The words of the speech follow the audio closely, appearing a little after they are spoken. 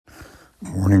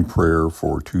Morning prayer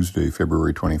for Tuesday,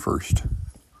 February 21st.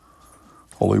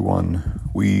 Holy One,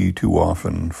 we too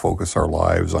often focus our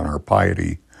lives on our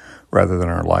piety rather than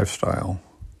our lifestyle.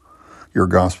 Your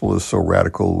gospel is so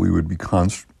radical we would be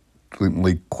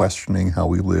constantly questioning how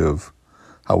we live,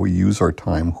 how we use our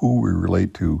time, who we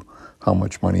relate to, how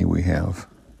much money we have.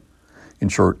 In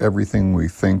short, everything we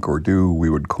think or do,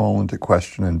 we would call into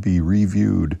question and be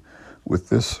reviewed with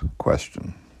this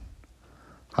question: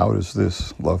 how does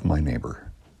this love my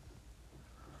neighbor?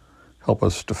 Help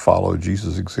us to follow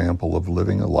Jesus' example of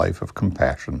living a life of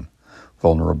compassion,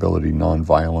 vulnerability,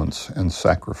 nonviolence, and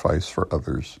sacrifice for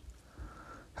others.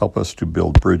 Help us to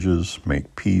build bridges,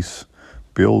 make peace,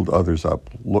 build others up,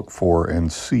 look for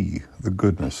and see the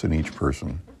goodness in each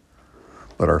person.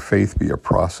 Let our faith be a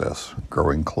process,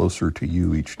 growing closer to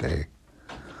you each day.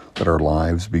 Let our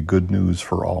lives be good news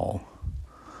for all.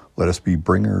 Let us be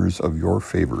bringers of your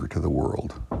favor to the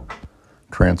world.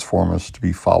 Transform us to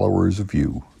be followers of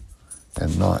you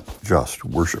and not just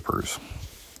worshipers.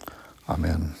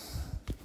 Amen.